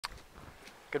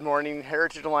Good morning,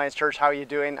 Heritage Alliance Church. How are you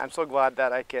doing? I'm so glad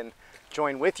that I can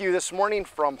join with you this morning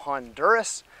from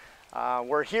Honduras.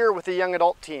 We're here with the young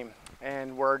adult team,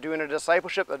 and we're doing a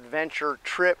discipleship adventure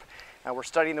trip. We're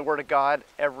studying the Word of God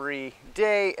every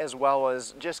day, as well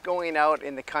as just going out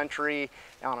in the country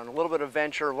on a little bit of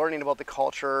adventure, learning about the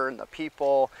culture and the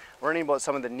people, learning about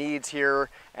some of the needs here,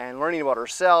 and learning about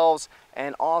ourselves,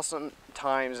 and awesome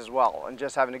times as well, and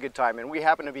just having a good time. And we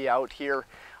happen to be out here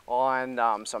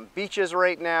on some beaches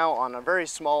right now on a very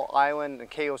small island in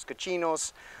Cayos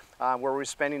Cochinos, where we're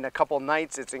spending a couple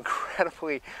nights. It's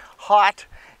incredibly hot,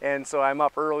 and so I'm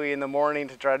up early in the morning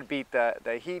to try to beat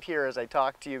the heat here as I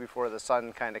talk to you before the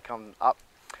sun kind of comes up.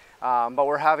 But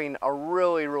we're having a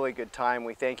really good time.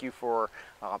 We thank you for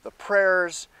the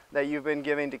prayers that you've been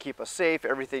giving to keep us safe.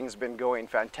 Everything's been going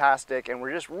fantastic, and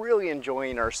we're just really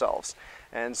enjoying ourselves.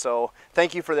 And so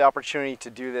thank you for the opportunity to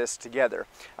do this together.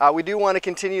 We do want to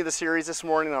continue the series this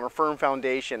morning on a firm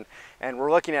foundation, and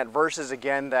we're looking at verses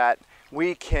again that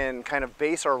we can kind of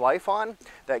base our life on,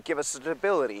 that give us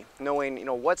stability, knowing,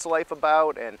 what's life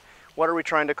about, and what are we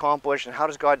trying to accomplish, and how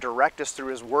does God direct us through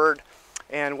His Word,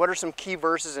 and what are some key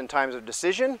verses in times of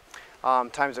decision,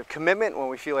 times of commitment, when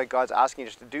we feel like God's asking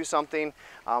us to do something.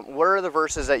 What are the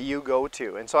verses that you go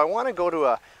to? And so I want to go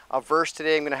to a verse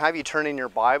today. I'm going to have you turn in your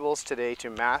Bibles today to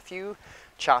Matthew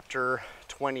chapter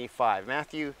 25.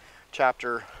 Matthew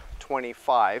chapter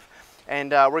 25.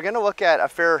 And we're going to look at a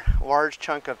fair large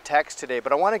chunk of text today,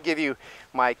 but I want to give you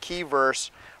my key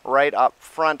verse right up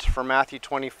front for Matthew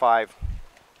 25,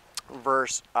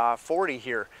 verse 40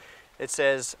 here. It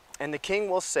says, "And the king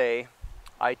will say,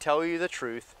 I tell you the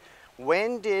truth,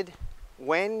 when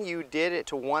you did it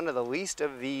to one of the least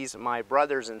of these, my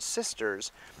brothers and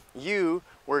sisters, you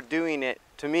were doing it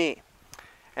to me."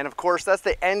 And of course, that's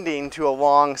the ending to a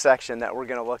long section that we're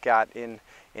going to look at in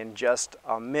just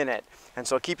a minute. And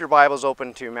so keep your Bibles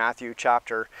open to Matthew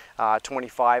chapter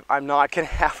 25. I'm not going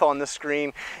to have on the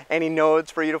screen any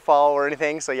notes for you to follow or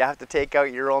anything, so you have to take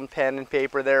out your own pen and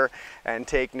paper there and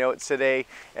take notes today.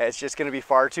 It's just going to be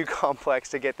far too complex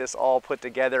to get this all put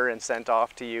together and sent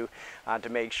off to you to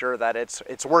make sure that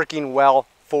it's working well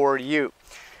for you.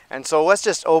 And so let's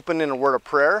just open in a word of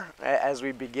prayer as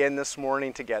we begin this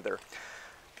morning together.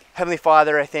 Heavenly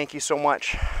Father, I thank you so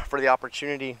much for the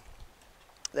opportunity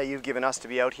that you've given us to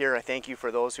be out here. I thank you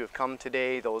for those who have come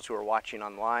today, those who are watching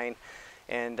online.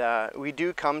 And we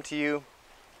do come to you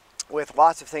with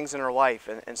lots of things in our life,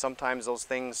 and sometimes those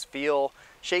things feel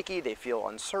shaky, they feel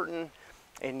uncertain,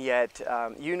 and yet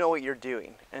you know what you're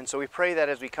doing. And so we pray that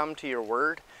as we come to your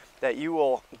word, that you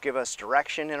will give us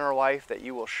direction in our life, that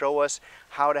you will show us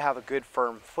how to have a good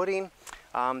firm footing,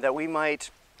 that we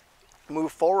might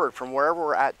move forward from wherever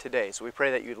we're at today. So we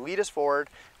pray that you'd lead us forward.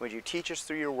 Would you teach us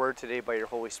through your word today by your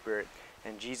Holy Spirit?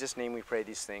 In Jesus' name we pray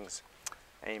these things.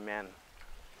 Amen.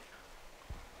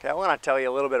 Okay, I want to tell you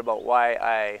a little bit about why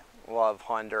I love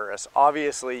Honduras.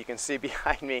 Obviously, you can see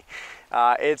behind me,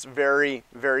 it's very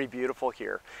beautiful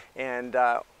here. And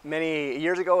many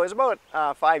years ago, it was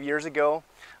about 5 years ago,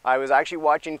 I was actually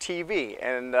watching TV,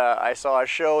 and I saw a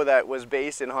show that was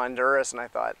based in Honduras, and I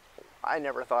thought, I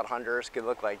never thought Honduras could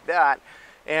look like that.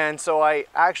 And so I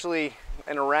actually,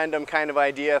 in a random kind of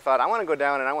idea, thought I want to go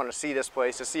down and I want to see this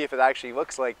place to see if it actually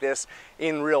looks like this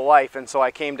in real life. And so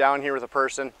I came down here with a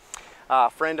person,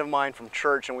 a friend of mine from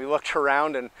church, and we looked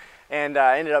around and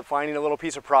ended up finding a little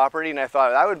piece of property, and I thought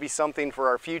that would be something for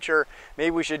our future. Maybe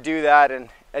we should do that, and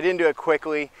I didn't do it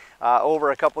quickly.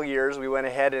 Over a couple years we went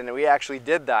ahead and we actually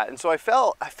did that. And so I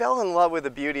fell in love with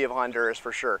the beauty of Honduras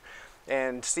for sure.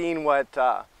 And seeing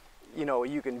what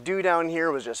you can do down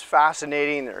here was just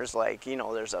fascinating. There's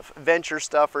there's adventure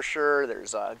stuff for sure.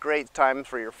 There's great times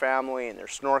for your family, and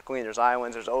there's snorkeling, there's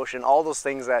islands, there's ocean, all those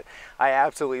things that I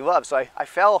absolutely love. So I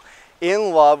fell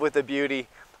in love with the beauty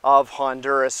of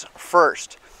Honduras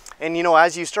first. And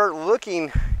as you start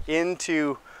looking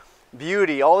into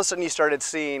beauty, all of a sudden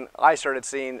I started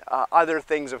seeing other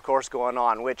things, of course, going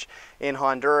on, which in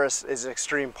Honduras is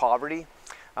extreme poverty.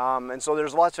 And so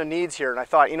there's lots of needs here, and I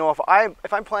thought,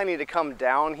 if I'm planning to come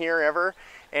down here ever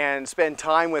and spend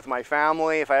time with my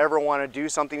family, if I ever want to do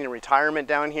something in retirement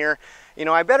down here,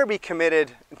 I better be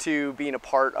committed to being a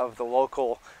part of the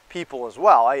local people as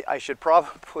well. I should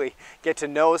probably get to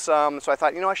know some. So I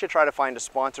thought, I should try to find a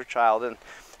sponsor child. And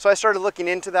so I started looking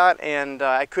into that, and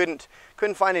I couldn't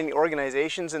find any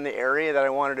organizations in the area that I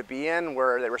wanted to be in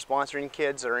where they were sponsoring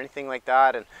kids or anything like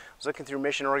that. And I was looking through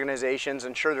mission organizations,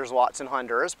 and sure, there's lots in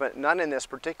Honduras, but none in this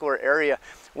particular area.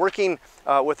 Working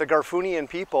with the Garfunian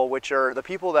people, which are the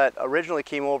people that originally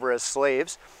came over as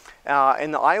slaves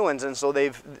in the islands. And so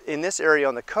in this area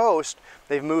on the coast,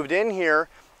 they've moved in here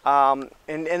and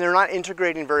they're not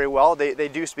integrating very well. They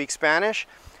do speak Spanish,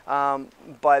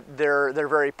 but they're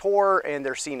very poor, and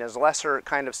they're seen as lesser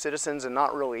kind of citizens and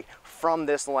not really from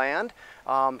this land,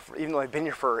 even though they've been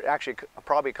here for actually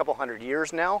probably a couple hundred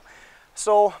years now.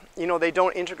 So, you know, they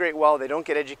don't integrate well, they don't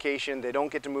get education, they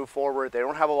don't get to move forward, they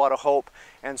don't have a lot of hope,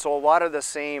 and so a lot of the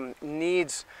same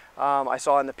needs I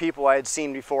saw in the people I had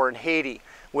seen before in Haiti,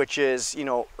 which is, you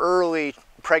know, early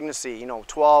pregnancy, you know,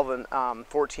 12 and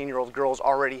 14-year-old girls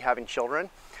already having children.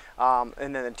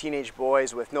 And then the teenage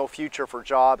boys with no future for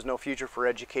jobs, no future for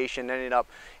education, ending up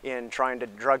in trying to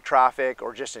drug traffic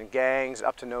or just in gangs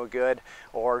up to no good,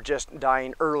 or just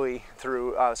dying early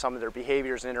through some of their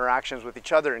behaviors and interactions with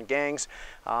each other in gangs.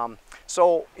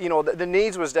 So, you know, the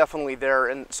needs was definitely there,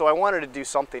 and so I wanted to do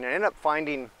something. I ended up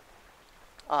finding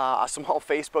a small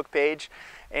Facebook page,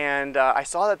 and I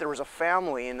saw that there was a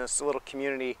family in this little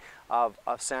community of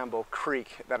Sambo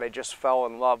Creek that I just fell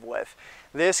in love with.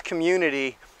 This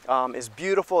community is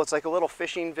beautiful. It's like a little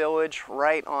fishing village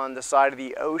right on the side of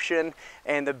the ocean,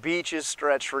 and the beaches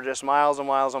stretch for just miles and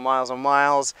miles and miles and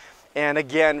miles, and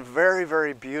again, very,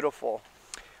 very beautiful.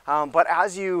 But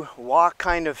as you walk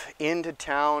kind of into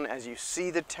town, as you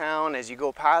see the town, as you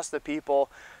go past the people,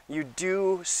 you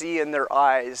do see in their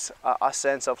eyes a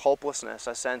sense of hopelessness,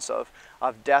 a sense of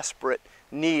desperate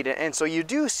need. And so you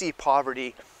do see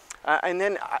poverty. And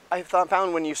then I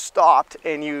found when you stopped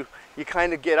and you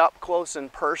kind of get up close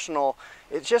and personal,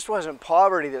 it just wasn't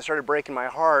poverty that started breaking my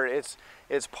heart.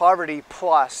 It's poverty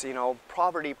plus, you know,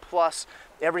 poverty plus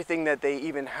everything that they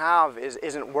even have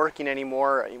isn't working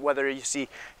anymore. Whether you see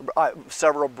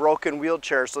several broken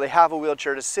wheelchairs, so they have a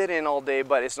wheelchair to sit in all day,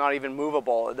 but it's not even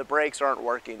movable. The brakes aren't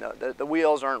working, the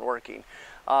wheels aren't working.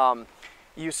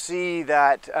 You see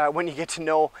that when you get to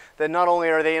know that not only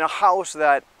are they in a house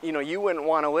that, you know, you wouldn't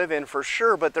want to live in for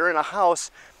sure, but they're in a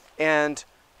house and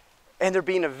they're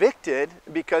being evicted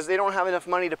because they don't have enough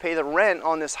money to pay the rent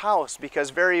on this house,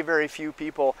 because very, very few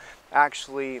people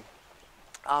actually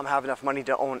have enough money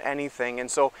to own anything. And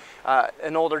so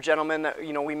an older gentleman that,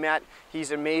 you know, we met,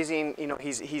 he's amazing. You know,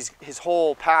 his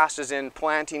whole past is in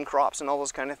planting crops and all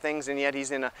those kind of things, and yet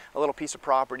he's in a little piece of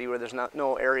property where there's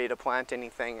no area to plant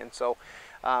anything. And so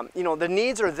you know, the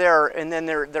needs are there, and then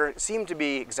they seem to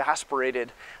be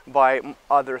exasperated by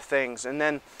other things. And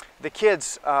then the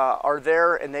kids are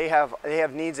there, and they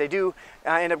have needs. They do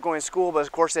end up going to school, but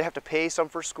of course they have to pay some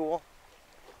for school.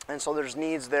 And so there's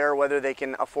needs there, whether they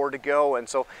can afford to go. And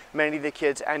so many of the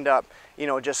kids end up, you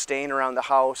know, just staying around the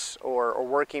house or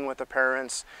working with the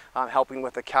parents, helping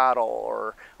with the cattle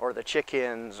or the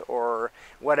chickens or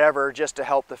whatever, just to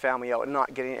help the family out and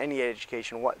not getting any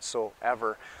education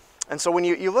whatsoever. And so when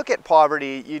you look at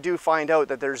poverty, you do find out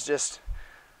that there's just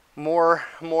more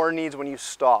needs when you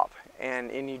stop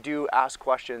and you do ask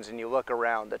questions and you look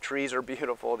around. The trees are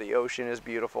beautiful, the ocean is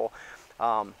beautiful.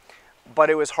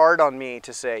 But it was hard on me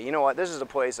to say, you know what, this is a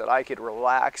place that I could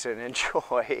relax and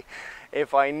enjoy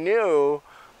if I knew,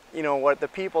 you know, what the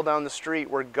people down the street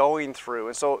were going through.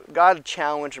 And so God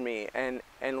challenged me and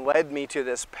led me to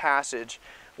this passage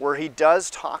where he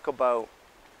does talk about,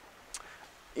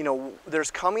 you know, there's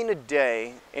coming a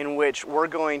day in which we're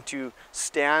going to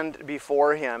stand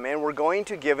before him and we're going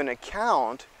to give an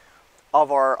account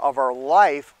of our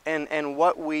life and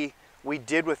what we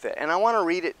did with it. And I want to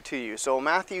read it to you. So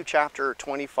Matthew chapter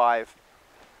 25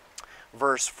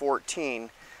 verse 14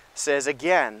 says,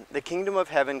 again, the kingdom of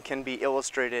heaven can be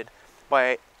illustrated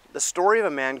by the story of a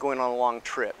man going on a long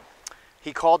trip.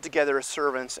 He called together his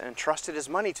servants and entrusted his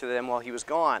money to them while he was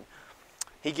gone.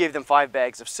 He gave them 5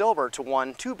 bags of silver, to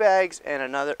one 2 bags, and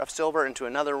another of silver, and to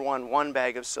another 1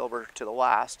 bag of silver to the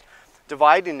last,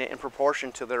 dividing it in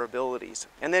proportion to their abilities.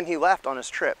 And then he left on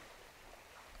his trip.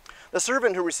 The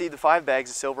servant who received the 5 bags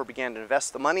of silver began to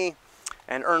invest the money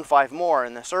and earned 5 more.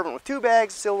 And the servant with 2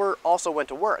 bags of silver also went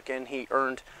to work, and he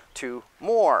earned 2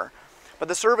 more. But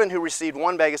the servant who received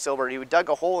 1 bag of silver, he dug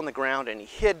a hole in the ground and he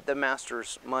hid the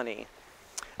master's money.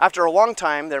 After a long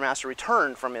time, their master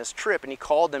returned from his trip, and he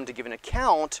called them to give an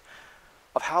account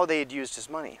of how they had used his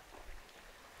money.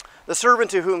 The servant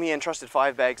to whom he entrusted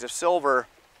 5 bags of silver,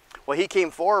 well, he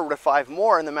came forward with 5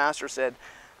 more, and the master said,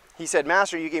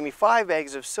 Master, you gave me 5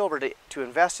 bags of silver to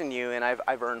invest in you, and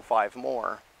I've earned 5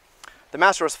 more. The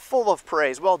master was full of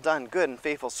praise. Well done, good and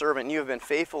faithful servant. You have been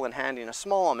faithful in handling a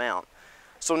small amount.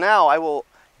 So now I will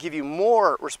give you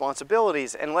more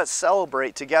responsibilities, and let's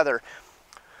celebrate together.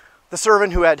 The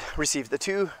servant who had received the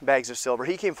 2 bags of silver,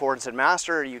 he came forward and said,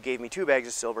 Master, you gave me 2 bags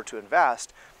of silver to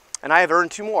invest, and I have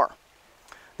earned 2 more.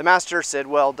 The master said,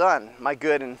 well done, my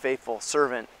good and faithful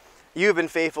servant. You have been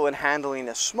faithful in handling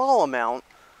a small amount,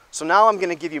 so now I'm going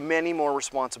to give you many more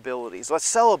responsibilities. Let's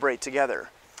celebrate together.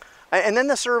 And then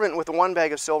the servant with the 1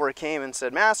 bag of silver came and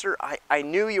said, Master, I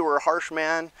knew you were a harsh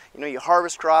man. You know, you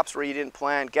harvest crops where you didn't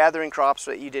plant, gathering crops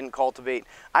that you didn't cultivate.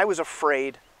 I was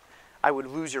afraid I would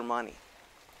lose your money.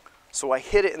 So I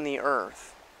hid it in the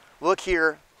earth. Look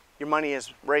here, your money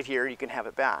is right here, you can have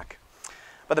it back.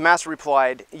 But the master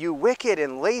replied, You wicked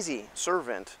and lazy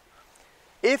servant.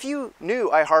 If you knew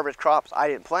I harvest crops I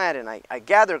didn't plant and I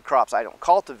gather crops I don't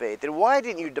cultivate, then why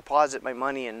didn't you deposit my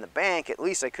money in the bank? At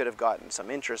least I could have gotten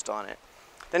some interest on it.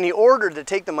 Then he ordered to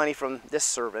take the money from this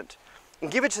servant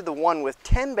and give it to the one with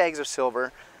 10 bags of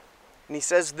silver. And he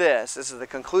says this is the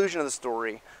conclusion of the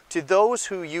story, to those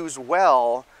who use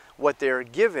well what they're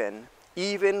given,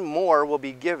 even more will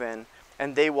be given,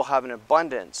 and they will have an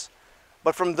abundance.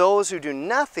 But from those who do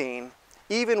nothing,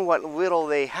 even what little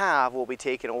they have will be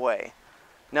taken away.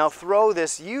 Now throw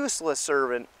this useless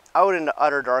servant out into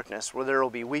utter darkness, where there will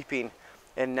be weeping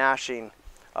and gnashing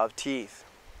of teeth.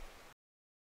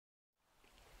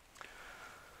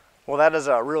 Well, that is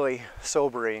a really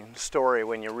sobering story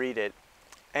when you read it.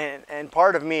 And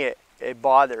part of me, it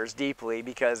bothers deeply,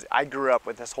 because I grew up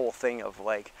with this whole thing of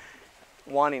like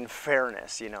wanting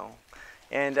fairness, you know.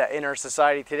 And in our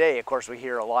society today, of course, we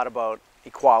hear a lot about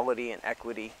equality and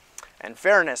equity and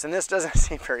fairness, and this doesn't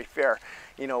seem very fair.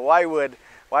 You know, why would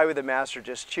the master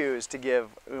just choose to give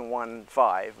 1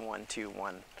 5, 1 2,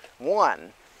 1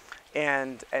 1,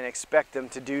 and expect them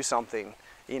to do something,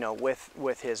 you know,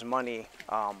 with his money,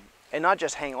 and not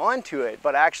just hang on to it,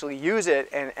 but actually use it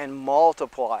and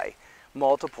multiply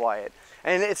it.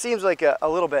 And it seems like a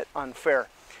little bit unfair.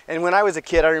 And when I was a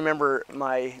kid, I remember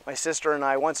my sister and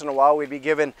I, once in a while, we'd be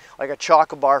given like a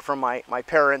chocolate bar from my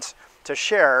parents to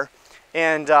share,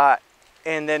 and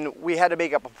then we had to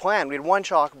make up a plan. We had 1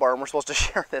 chocolate bar and we're supposed to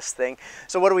share this thing.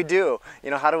 So what do we do? You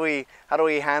know, how do we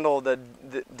handle the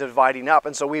dividing up?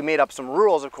 And so we made up some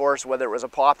rules, of course, whether it was a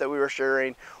pop that we were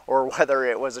sharing or whether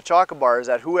it was a chocolate bar, is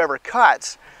that whoever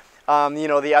cuts, you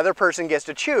know, the other person gets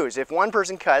to choose. If one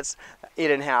person cuts it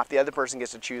in half, the other person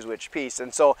gets to choose which piece.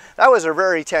 And so that was a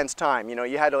very tense time. You know,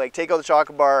 you had to like take out the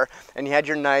chocolate bar and you had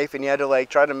your knife and you had to like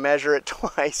try to measure it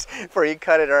twice before you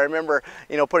cut it. I remember,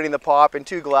 you know, putting the pop in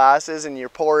 2 glasses and you're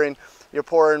pouring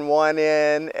 1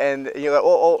 in, and you're like,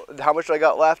 oh, how much do I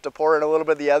got left to pour in a little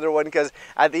bit of the other one? Because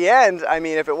at the end, I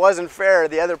mean, if it wasn't fair,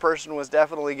 the other person was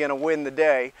definitely going to win the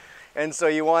day. And so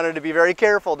you wanted to be very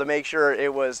careful to make sure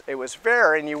it was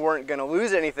fair and you weren't going to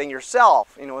lose anything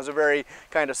yourself. You know, it was a very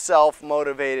kind of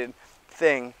self-motivated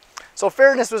thing. So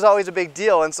fairness was always a big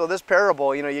deal. And so this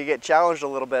parable, you know, you get challenged a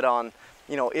little bit on,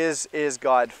 you know, is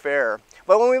God fair?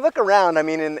 But when we look around, I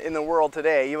mean, in the world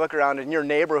today, you look around in your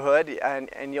neighborhood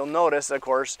and you'll notice, of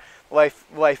course,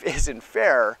 life isn't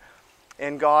fair.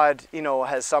 And God, you know,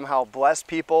 has somehow blessed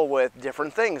people with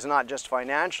different things, not just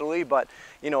financially, but,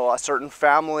 you know, a certain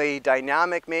family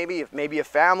dynamic, maybe a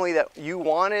family that you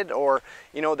wanted, or,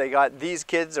 you know, they got these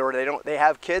kids, or they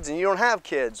have kids and you don't have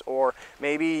kids, or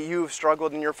maybe you've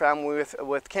struggled in your family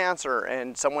with cancer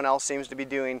and someone else seems to be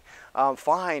doing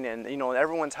fine, and, you know,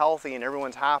 everyone's healthy and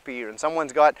everyone's happy, and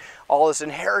someone's got all this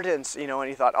inheritance, you know, and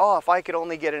you thought, oh, if I could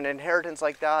only get an inheritance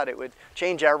like that, it would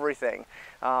change everything.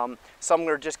 Some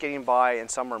are just getting by and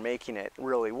some are making it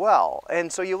really well.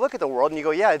 And so you look at the world and you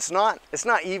go, yeah, it's not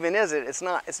even, is it? It's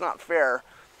not fair.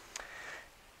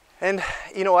 And,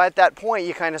 you know, at that point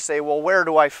you kind of say, well, where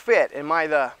do I fit? Am I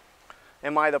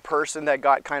the person that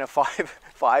got kind of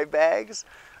five bags?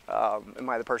 Am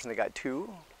I the person that got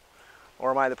 2?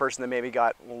 Or am I the person that maybe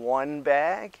got 1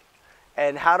 bag?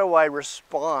 And how do I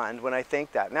respond when I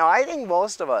think that? Now, I think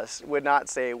most of us would not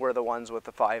say we're the ones with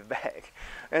the 5 bag.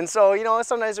 And so, you know,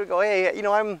 sometimes we go, hey, you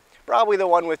know, I'm probably the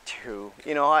one with 2.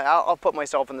 You know, I'll put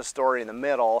myself in the story in the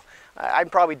middle. I'm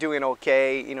probably doing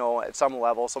okay, you know, at some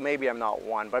level, so maybe I'm not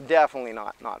 1, but I'm definitely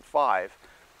not 5.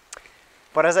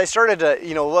 But as I started to,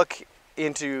 you know, look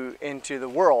into the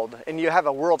world, and you have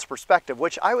a world's perspective,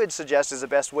 which I would suggest is the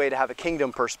best way to have a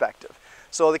kingdom perspective.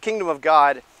 So the kingdom of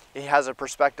God, he has a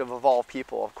perspective of all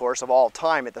people, of course, of all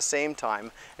time at the same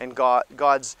time, and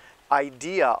God's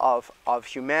idea of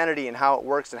humanity and how it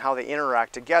works and how they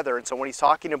interact together. And so when he's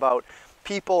talking about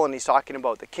people and he's talking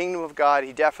about the kingdom of God,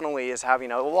 he definitely is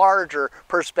having a larger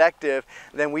perspective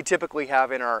than we typically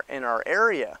have in our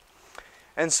area.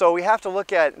 And so we have to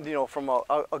look at, you know, from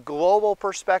a global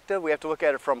perspective. We have to look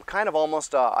at it from kind of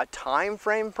almost a time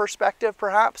frame perspective,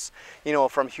 perhaps, you know,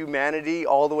 from humanity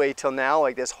all the way till now,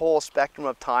 like this whole spectrum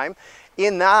of time.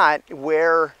 In that,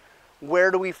 where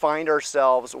do we find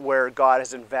ourselves where God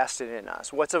has invested in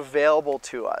us? What's available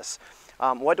to us?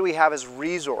 What do we have as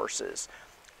resources?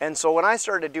 And so when I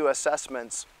started to do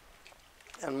assessments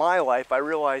in my life, I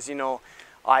realized, you know,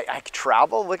 I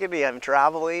travel, look at me, I'm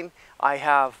traveling. I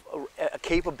have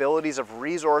capabilities of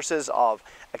resources, of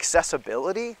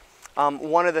accessibility.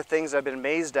 One of the things I've been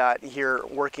amazed at here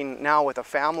working now with a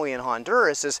family in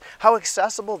Honduras is how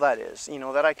accessible that is. You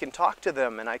know, that I can talk to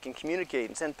them and I can communicate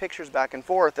and send pictures back and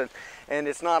forth, and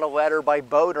it's not a letter by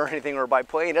boat or anything or by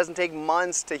plane. It doesn't take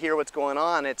months to hear what's going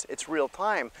on. It's real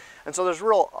time. And so there's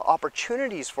real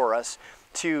opportunities for us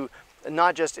to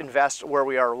not just invest where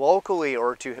we are locally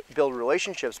or to build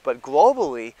relationships, but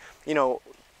globally. You know,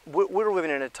 we're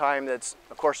living in a time that's,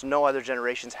 of course, no other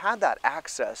generations had that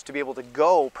access to be able to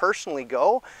go, personally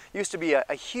go. Used to be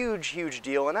a huge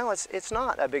deal, and now it's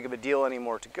not that big of a deal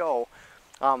anymore to go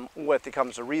when it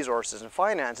comes to resources and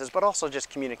finances, but also just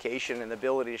communication and the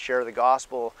ability to share the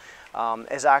gospel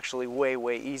is actually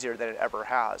way easier than it ever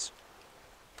has.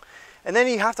 And then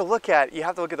you have to look at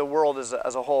the world as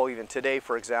a whole. Even today,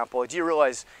 for example, do you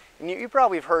realize, and you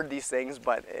probably have heard these things,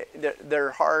 but they're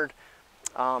hard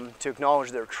to acknowledge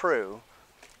they're true.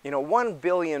 You know, 1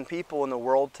 billion people in the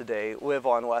world today live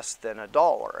on less than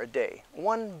 $1 a day.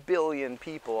 1 billion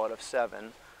people out of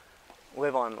 7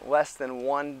 live on less than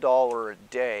 $1 a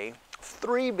day.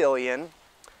 3 billion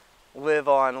live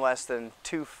on less than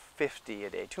 $2.50 a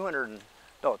day.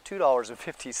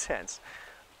 $2.50.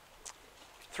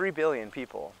 3 billion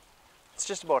people. It's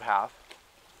just about half.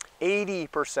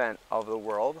 80% of the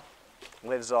world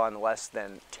lives on less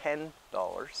than $10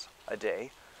 a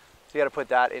day. So you got to put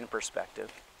that in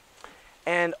perspective.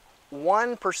 And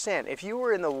 1%, if you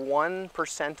were in the 1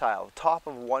 percentile, top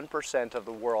of 1% of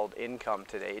the world income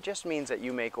today, it just means that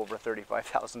you make over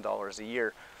 $35,000 a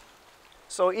year.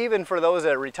 So even for those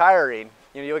that are retiring,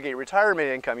 you know, you look at your retirement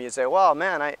income, you say, well,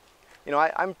 man,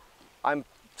 I'm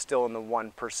still in the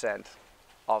 1%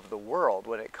 of the world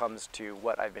when it comes to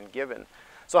what I've been given.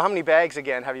 So how many bags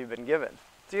again have you been given?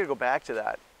 So you gotta go back to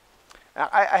that.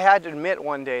 I had to admit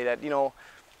one day that, you know,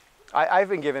 I've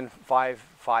been given five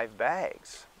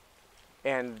bags,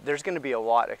 and there's going to be a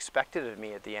lot expected of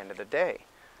me at the end of the day.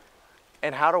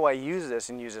 And how do I use this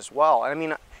and use this well? I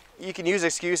mean, you can use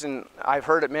excuse, and I've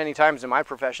heard it many times in my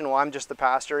profession. Well, I'm just the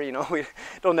pastor. You know, we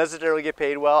don't necessarily get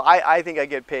paid well. I think I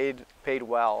get paid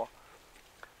well,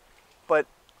 but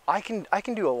I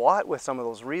can do a lot with some of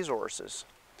those resources,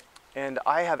 and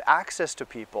I have access to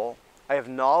people. I have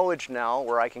knowledge now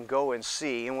where I can go and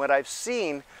see. And what I've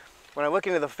seen, when I look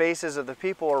into the faces of the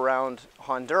people around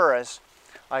Honduras,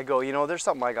 I go, you know, there's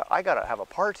something I got to have a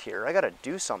part here. I got to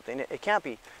do something. It can't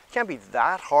be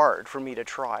that hard for me to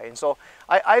try. And so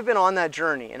I've been on that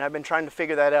journey, and I've been trying to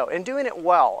figure that out and doing it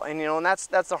well. And you know, and that's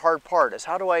the hard part, is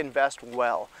how do I invest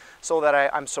well so that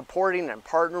I'm supporting and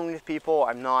partnering with people.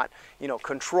 I'm not, you know,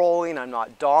 controlling. I'm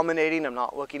not dominating. I'm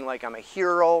not looking like I'm a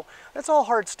hero. That's all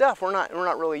hard stuff. We're not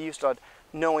really used to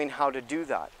knowing how to do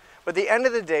that. But at the end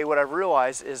of the day, what I've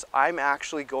realized is I'm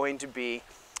actually going to be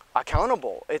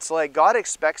accountable. It's like God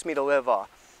expects me to live a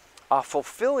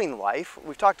fulfilling life.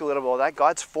 We've talked a little about that.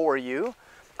 God's for you.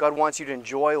 God wants you to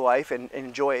enjoy life and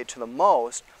enjoy it to the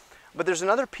most. But there's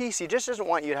another piece. He just doesn't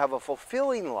want you to have a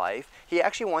fulfilling life. He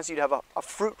actually wants you to have a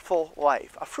fruitful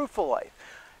life. A fruitful life.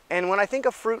 And when I think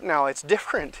of fruit now, it's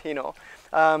different, you know.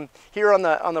 Here on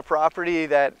the property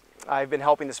that I've been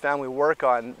helping this family work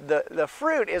on, the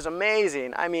fruit is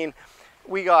amazing. I mean,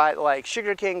 we got like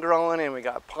sugarcane growing, and we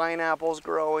got pineapples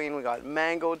growing, we got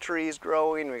mango trees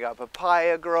growing, we got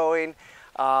papaya growing,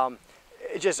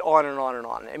 just on and on and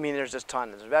on. I mean, there's just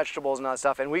tons of vegetables and all that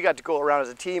stuff, and we got to go around as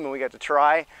a team, and we got to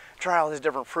try all these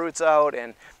different fruits out,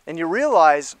 and you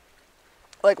realize,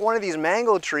 like, one of these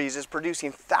mango trees is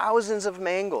producing thousands of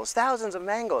mangoes,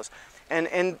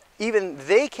 and even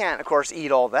they can't, of course,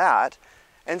 eat all that.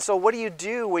 And so what do you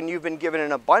do when you've been given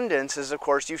an abundance is, of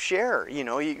course, you share. You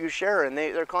know, you share, and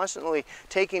they're constantly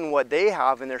taking what they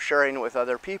have and they're sharing it with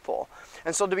other people.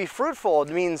 And so to be fruitful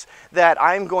means that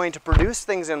I'm going to produce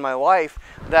things in my life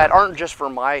that aren't just for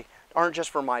my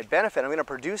benefit. I'm going to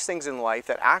produce things in life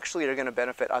that actually are going to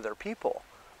benefit other people.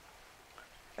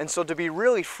 And so to be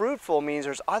really fruitful means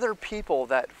there's other people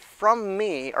that from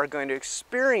me are going to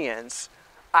experience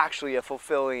actually a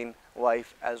fulfilling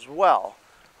life as well.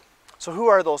 So who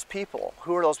are those people?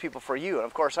 Who are those people for you? And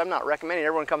of course, I'm not recommending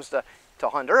everyone comes to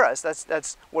Honduras.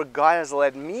 That's where God has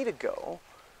led me to go.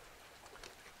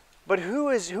 But who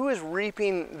is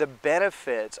reaping the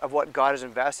benefits of what God has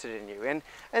invested in you?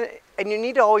 And you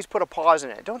need to always put a pause in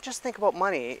it. Don't just think about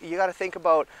money. You got to think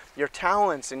about your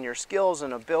talents and your skills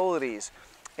and abilities,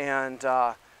 and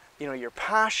you know, your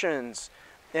passions,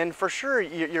 and for sure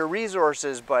your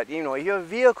resources. But you know, you have a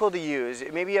vehicle to use.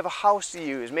 Maybe you have a house to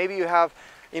use. Maybe you have,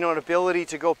 you know, an ability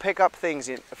to go pick up things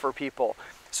for people.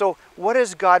 So what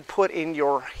has God put in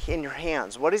your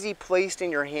hands? What has he placed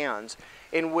in your hands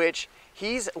in which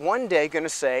he's one day going to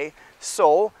say,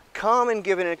 so come and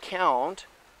give an account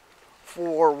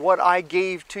for what I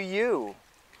gave to you?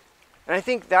 And I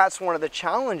think that's one of the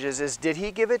challenges is, did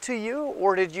he give it to you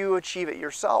or did you achieve it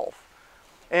yourself?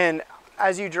 And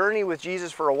as you journey with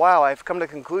Jesus for a while, I've come to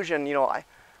the conclusion,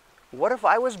 what if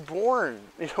I was born?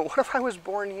 What if I was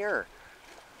born here?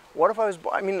 What if I was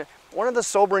born? I mean, one of the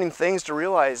sobering things to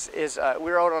realize is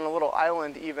we were out on a little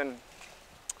island even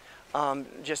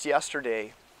just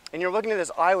yesterday. And you're looking at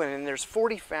this island and there's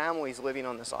 40 families living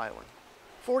on this island.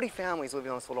 40 families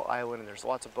living on this little island, and there's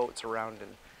lots of boats around,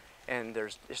 and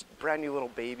there's just brand new little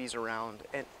babies around.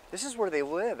 And this is where they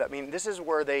live. I mean, this is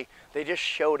where they just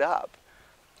showed up.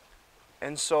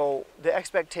 And so the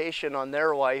expectation on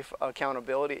their life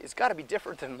accountability has got to be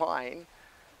different than mine.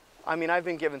 I mean, I've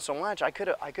been given so much. I could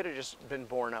have just been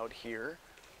born out here,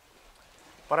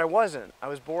 but I wasn't. I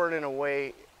was born in a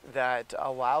way that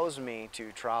allows me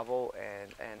to travel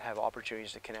and have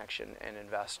opportunities to connection and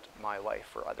invest my life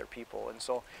for other people. And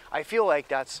so I feel like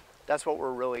that's what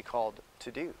we're really called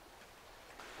to do.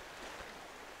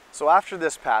 So after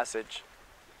this passage,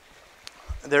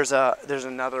 there's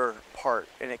another part,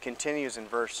 and it continues in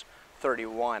verse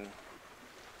 31.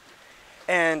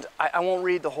 And I won't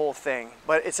read the whole thing,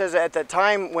 but it says at the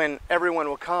time when everyone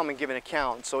will come and give an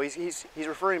account. So he's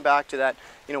referring back to that,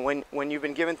 when you've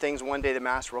been given things, one day the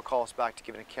master will call us back to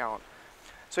give an account.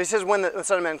 So he says when the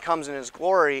Son of Man comes in his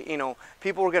glory,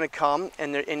 people are going to come,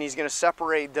 and he's going to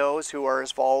separate those who are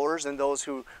his followers and those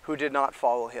who did not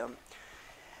follow him.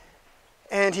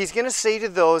 And he's going to say to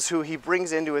those who he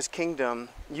brings into his kingdom,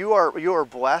 you are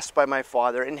blessed by my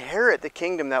Father. Inherit the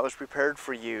kingdom that was prepared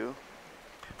for you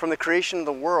from the creation of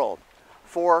the world.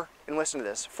 And listen to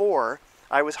this, for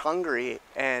I was hungry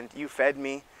and you fed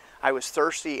me. I was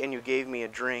thirsty and you gave me a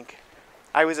drink.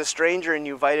 I was a stranger and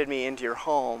you invited me into your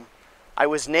home. I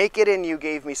was naked and you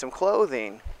gave me some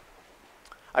clothing.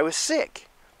 I was sick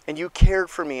and you cared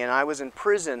for me, and I was in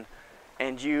prison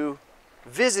and you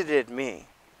visited me.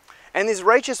 And these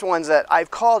righteous ones that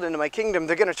I've called into my kingdom,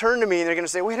 they're going to turn to me and they're going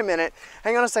to say, wait a minute,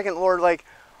 hang on a second, Lord,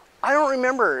 I don't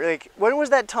remember, when was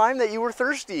that time that you were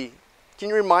thirsty? Can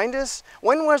you remind us?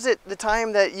 When was it the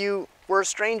time that you were a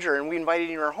stranger and we invited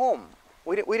you in our home?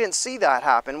 We didn't see that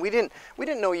happen. We didn't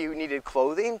know you needed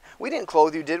clothing. We didn't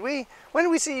clothe you, did we? When did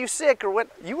we see you sick, or what?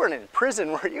 You weren't in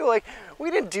prison, were you?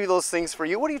 We didn't do those things for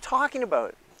you. What are you talking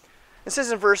about? It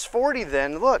says in verse 40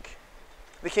 then, look,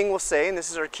 the king will say, and this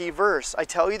is our key verse, I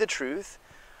tell you the truth,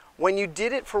 when you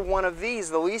did it for one of these,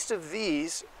 the least of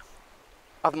these,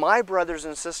 of my brothers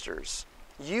and sisters,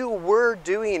 you were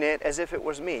doing it as if it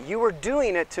was me. You were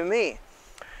doing it to me.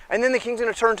 And then the king's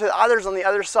going to turn to the others on the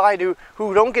other side who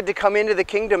don't get to come into the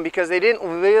kingdom because they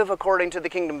didn't live according to the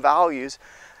kingdom values.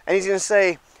 And he's going to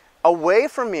say, away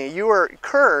from me, you are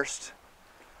cursed.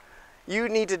 You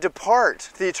need to depart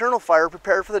to the eternal fire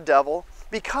prepared for the devil,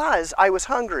 because I was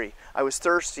hungry, I was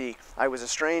thirsty, I was a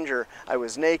stranger, I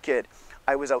was naked,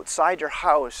 I was outside your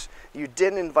house, you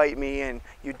didn't invite me in,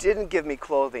 you didn't give me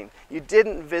clothing, you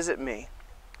didn't visit me.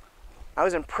 I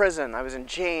was in prison, I was in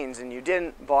chains, and you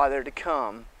didn't bother to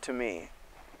come to me.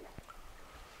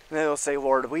 And then they'll say,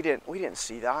 Lord, we didn't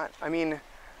see that. I mean,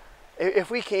 if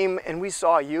we came and we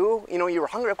saw you, you were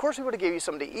hungry, of course we would have gave you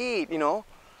something to eat,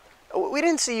 We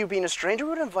didn't see you being a stranger. We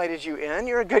would have invited you in.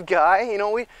 You're a good guy.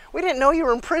 We didn't know you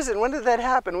were in prison. When did that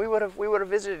happen? We would have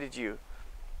visited you.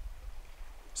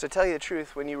 So tell you the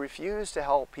truth, when you refuse to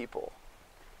help people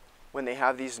when they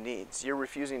have these needs, you're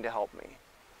refusing to help me.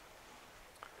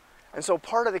 And so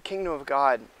part of the kingdom of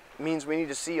God means we need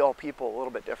to see all people a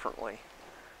little bit differently.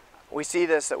 We see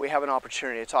this, that we have an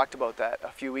opportunity. I talked about that a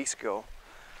few weeks ago.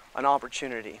 An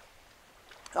opportunity.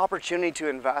 An opportunity to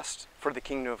invest for the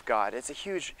kingdom of God. It's a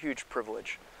huge, huge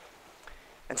privilege.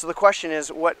 And so the question is,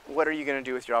 what are you going to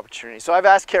do with your opportunity? So I've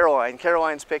asked Caroline.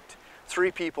 Caroline's picked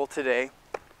 3 people today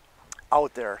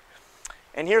out there.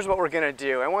 And here's what we're going to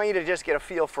do. I want you to just get a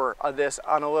feel for this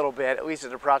on a little bit, at least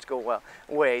in a practical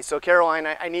way. So Caroline,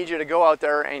 I need you to go out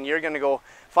there and you're going to go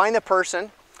find the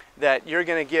person that you're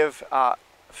going to give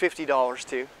 $50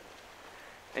 to.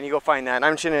 And you go find that. And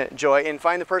I'm just going to enjoy and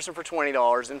find the person for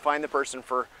 $20 and find the person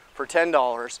for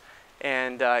 $10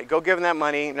 and go give them that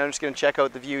money. And I'm just going to check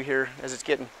out the view here as it's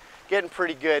getting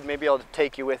pretty good. Maybe I'll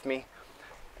take you with me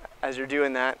as you're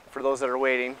doing that for those that are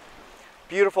waiting.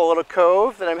 Beautiful little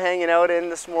cove that I'm hanging out in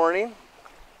this morning.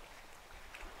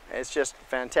 It's just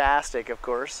fantastic, of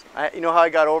course. You know how I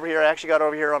got over here? I actually got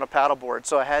over here on a paddleboard,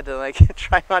 so I had to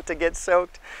try not to get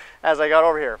soaked as I got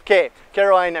over here. Okay,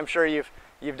 Caroline, I'm sure you've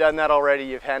done that already.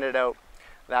 You've handed out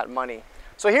that money.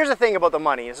 So here's the thing about the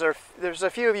money. There's a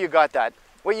few of you got that.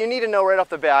 What you need to know right off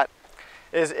the bat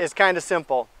is kind of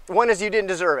simple. One is you didn't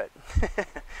deserve it.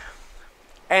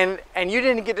 and you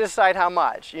didn't get to decide how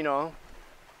much, you know.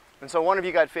 And so one of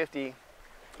you got 50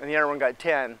 and the other one got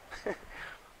 10.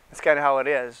 That's kind of how it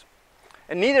is.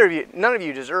 And none of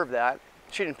you deserve that.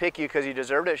 She didn't pick you because you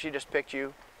deserved it. She just picked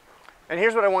you. And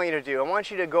here's what I want you to do. I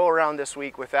want you to go around this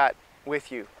week with that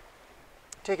with you.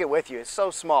 Take it with you. It's so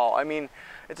small. I mean,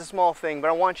 it's a small thing, but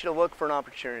I want you to look for an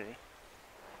opportunity.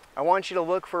 I want you to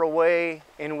look for a way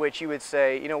in which you would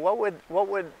say, you know, what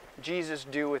would Jesus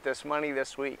do with this money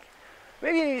this week?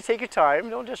 Maybe you need to take your time.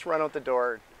 Don't just run out the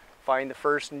door, find the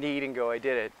first need and go, I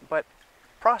did it. But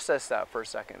process that for a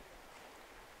second.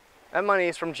 That money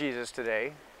is from Jesus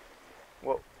today.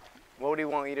 What would he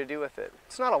want you to do with it?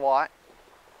 It's not a lot.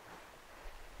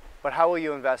 But how will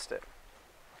you invest it?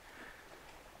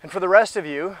 And for the rest of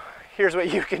you, here's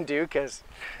what you can do, because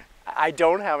I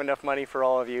don't have enough money for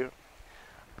all of you.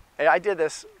 I did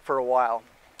this for a while.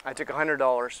 I took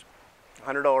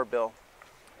 $100 bill,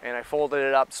 and I folded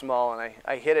it up small, and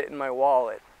I hid it in my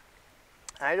wallet.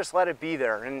 And I just let it be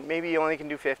there. And maybe you only can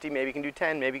do 50, maybe you can do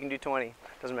 10, maybe you can do 20,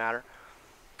 doesn't matter.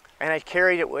 And I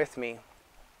carried it with me.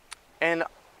 And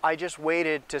I just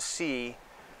waited to see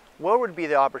what would be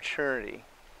the opportunity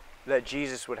that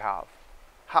Jesus would have.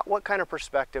 What kind of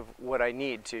perspective would I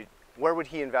need to, where would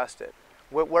he invest it?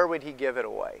 Where would he give it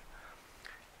away?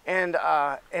 And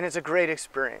it's a great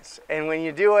experience. And when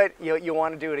you do it, you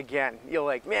want to do it again. You're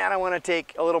like, man, I want to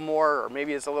take a little more, or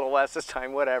maybe it's a little less this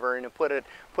time, whatever, and put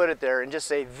it there and just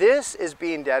say, this is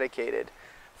being dedicated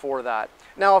for that.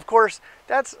 Now, of course,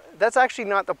 that's actually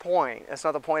not the point. That's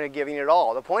not the point of giving at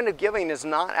all. The point of giving is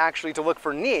not actually to look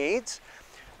for needs,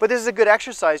 but this is a good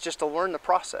exercise just to learn the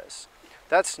process.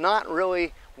 That's not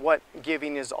really what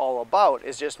giving is all about,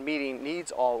 is just meeting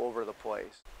needs all over the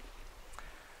place.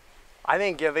 I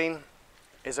think giving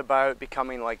is about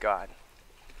becoming like God.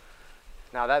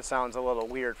 Now that sounds a little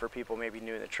weird for people maybe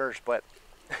new in the church, but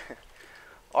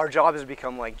our job is to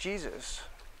become like Jesus,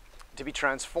 to be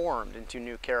transformed into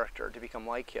new character, to become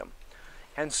like him.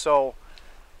 And so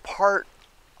part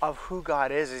of who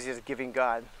God is giving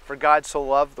God. For God so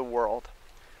loved the world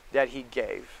that he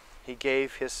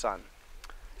gave his son.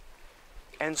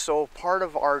 And so part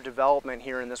of our development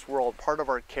here in this world, part of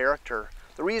our character,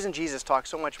 the reason Jesus talks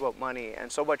so much about money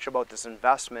and so much about this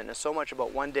investment and so much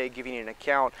about one day giving an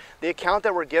account, the account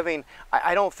that we're giving,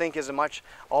 I don't think is much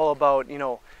all about, you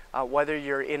know, whether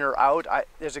you're in or out.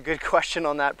 There's a good question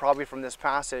on that probably from this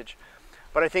passage,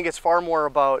 but I think it's far more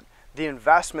about the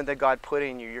investment that God put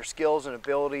in you, your skills and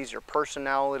abilities, your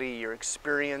personality, your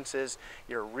experiences,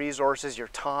 your resources, your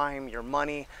time, your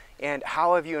money, and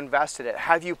how have you invested it?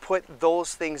 Have you put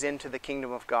those things into the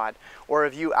kingdom of God? Or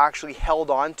have you actually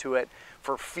held on to it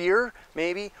for fear,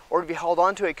 maybe? Or have you held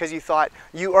on to it because you thought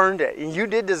you earned it, and you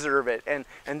did deserve it, and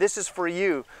this is for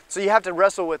you? So you have to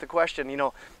wrestle with the question, you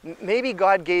know, maybe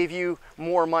God gave you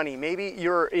more money. Maybe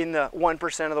you're in the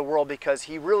 1% of the world because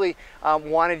he really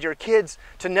wanted your kids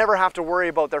to never have to worry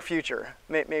about their future.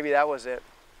 Maybe that was it.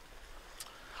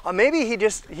 Maybe he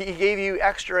gave you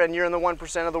extra and you're in the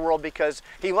 1% of the world because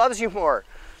he loves you more.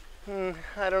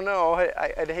 I don't know.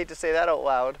 I'd hate to say that out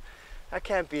loud. That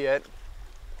can't be it.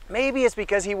 Maybe it's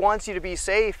because he wants you to be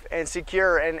safe and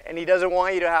secure, and he doesn't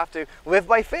want you to have to live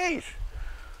by faith.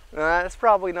 That's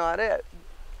probably not it.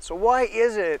 So why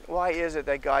is it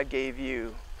that God gave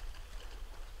you,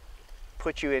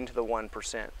 put you into the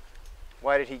 1%?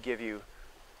 Why did he give you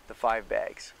the 5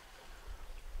 bags?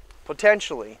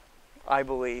 Potentially, I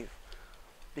believe,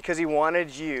 because he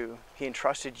wanted you, he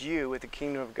entrusted you with the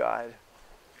kingdom of God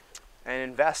and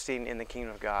investing in the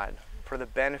kingdom of God for the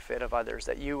benefit of others,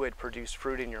 that you would produce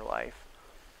fruit in your life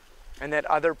and that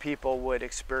other people would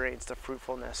experience the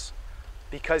fruitfulness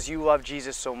because you love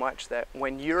Jesus so much that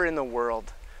when you're in the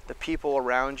world, the people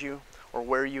around you or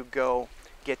where you go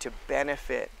get to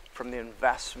benefit from the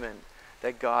investment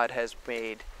that God has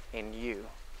made in you.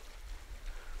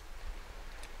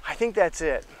 I think that's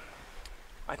it.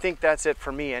 I think that's it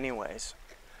for me anyways.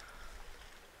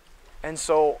 And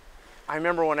so I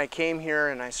remember when I came here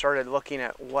and I started looking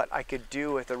at what I could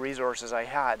do with the resources I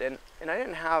had, and I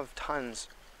didn't have tons,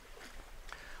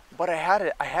 but I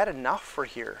had enough for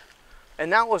here.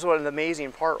 And that was what the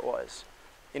amazing part was.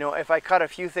 You know, if I cut a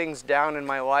few things down in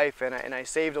my life and I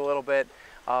saved a little bit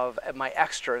of my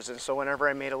extras, and so whenever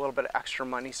I made a little bit of extra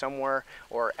money somewhere,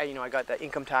 or you know, I got the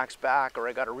income tax back, or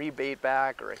I got a rebate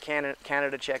back, or a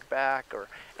Canada check back, or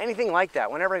anything like that,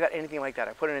 whenever I got anything like that,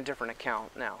 I put it in a different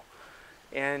account now.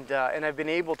 And I've been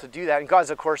able to do that. And God's,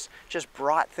 of course, just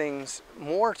brought things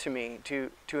more to me to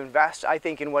invest, I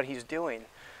think, in what he's doing.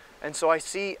 And so I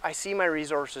see my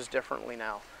resources differently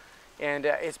now. And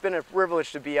it's been a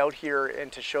privilege to be out here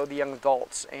and to show the young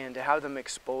adults and to have them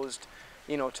exposed,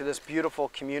 you know, to this beautiful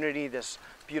community, this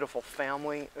beautiful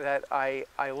family that I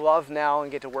love now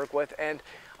and get to work with. And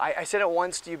I said it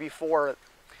once to you before,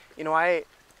 you know, I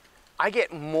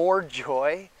get more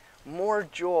joy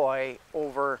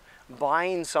over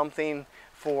buying something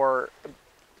for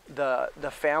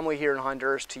the family here in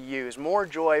Honduras to use, more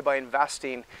joy by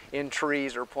investing in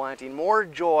trees or planting, more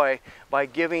joy by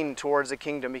giving towards the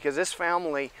kingdom, because this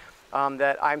family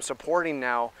that I'm supporting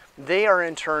now, they are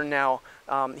in turn now,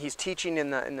 he's teaching in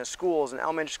the schools, in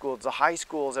elementary schools, the high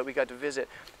schools that we got to visit.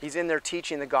 He's in there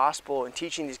teaching the gospel and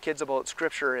teaching these kids about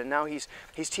scripture, and now he's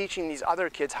teaching these other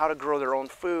kids how to grow their own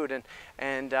food.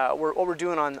 And what we're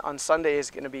doing on Sunday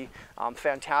is going to be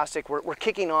fantastic. We're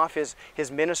kicking off his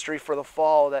ministry for the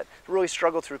fall that really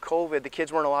struggled through COVID. The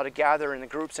kids weren't allowed to gather in the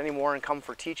groups anymore and come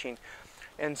for teaching.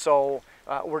 And so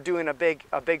we're doing a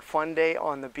big fun day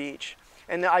on the beach.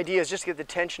 And the idea is just to get the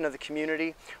attention of the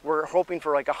community. We're hoping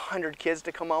for like 100 kids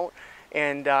to come out,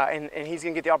 and he's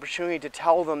going to get the opportunity to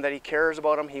tell them that he cares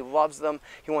about them, he loves them,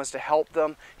 he wants to help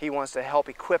them, he wants to help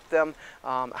equip them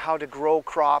how to grow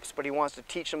crops, but he wants to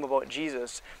teach them about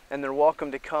Jesus. And they're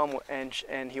welcome to come,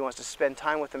 and he wants to spend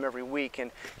time with them every week.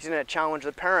 And he's going to challenge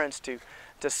the parents to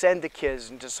send the kids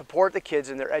and to support the kids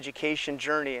in their education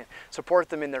journey and support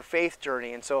them in their faith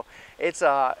journey. And so it's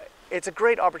a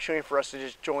great opportunity for us to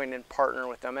just join and partner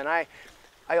with them. And I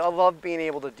love being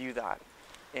able to do that.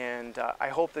 And I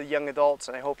hope the young adults,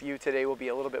 and I hope you today, will be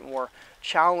a little bit more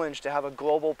challenged to have a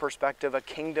global perspective, a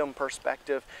kingdom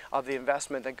perspective of the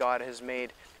investment that God has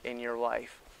made in your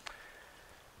life.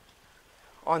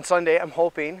 On Sunday, I'm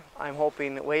hoping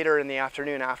later in the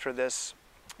afternoon, after this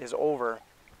is over,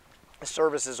 the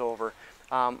service is over,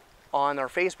 on our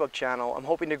Facebook channel, I'm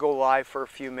hoping to go live for a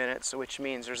few minutes, which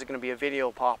means there's going to be a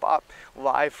video pop up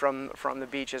live from the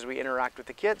beach as we interact with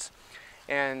the kids.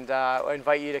 And I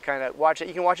invite you to kind of watch it.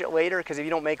 You can watch it later, because if you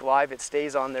don't make live, it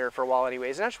stays on there for a while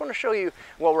anyways. And I just want to show you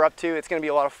what we're up to. It's going to be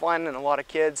a lot of fun and a lot of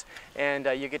kids, and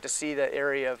you get to see the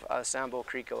area of Sambo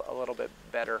Creek a little bit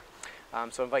better.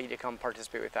 So I invite you to come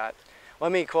participate with that.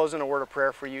 Let me close in a word of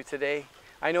prayer for you today.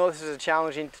 I know this is a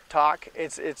challenging talk.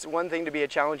 It's one thing to be a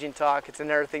challenging talk. It's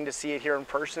another thing to see it here in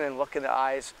person and look in the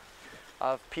eyes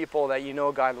of people that you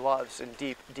know God loves in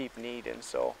deep, deep need. And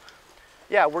so,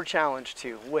 yeah, we're challenged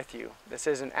too, with you. This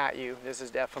isn't at you. This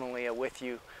is definitely a with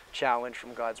you challenge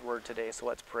from God's word today. So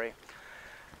let's pray.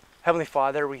 Heavenly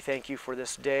Father, we thank you for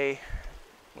this day.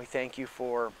 We thank you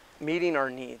for meeting our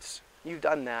needs. You've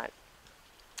done that.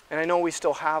 And I know we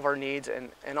still have our needs,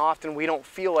 and often we don't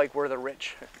feel like we're the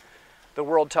rich. The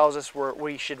world tells us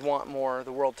we should want more.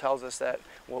 The world tells us that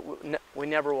we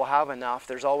never will have enough.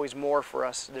 There's always more for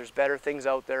us. There's better things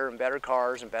out there, and better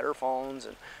cars, and better phones,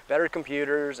 and better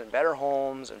computers, and better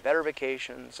homes, and better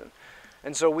vacations.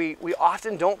 And so we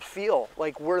often don't feel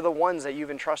like we're the ones that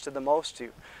you've entrusted the most to.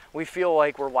 We feel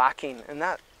like we're lacking, and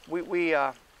that we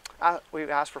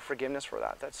ask for forgiveness for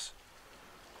that.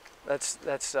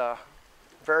 That's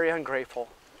very ungrateful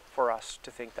for us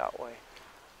to think that way.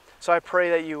 So I pray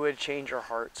that you would change our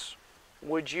hearts.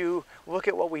 Would you look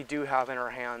at what we do have in our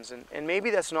hands, and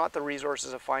maybe that's not the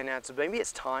resources of finances, maybe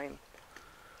it's time.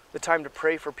 The time to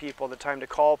pray for people, the time to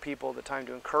call people, the time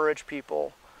to encourage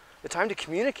people, the time to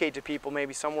communicate to people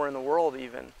maybe somewhere in the world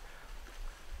even.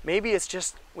 Maybe it's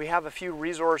just we have a few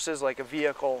resources like a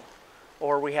vehicle,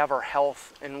 or we have our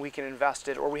health and we can invest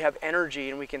it, or we have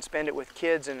energy and we can spend it with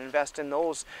kids and invest in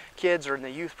those kids, or in the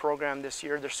youth program this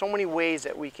year. There's so many ways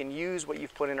that we can use what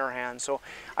you've put in our hands. So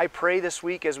I pray this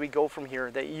week as we go from here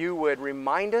that you would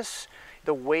remind us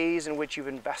the ways in which you've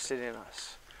invested in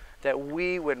us, that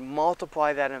we would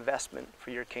multiply that investment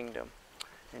for your kingdom.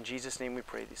 In Jesus' name we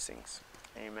pray these things.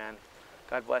 Amen.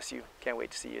 God bless you. Can't wait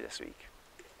to see you this week.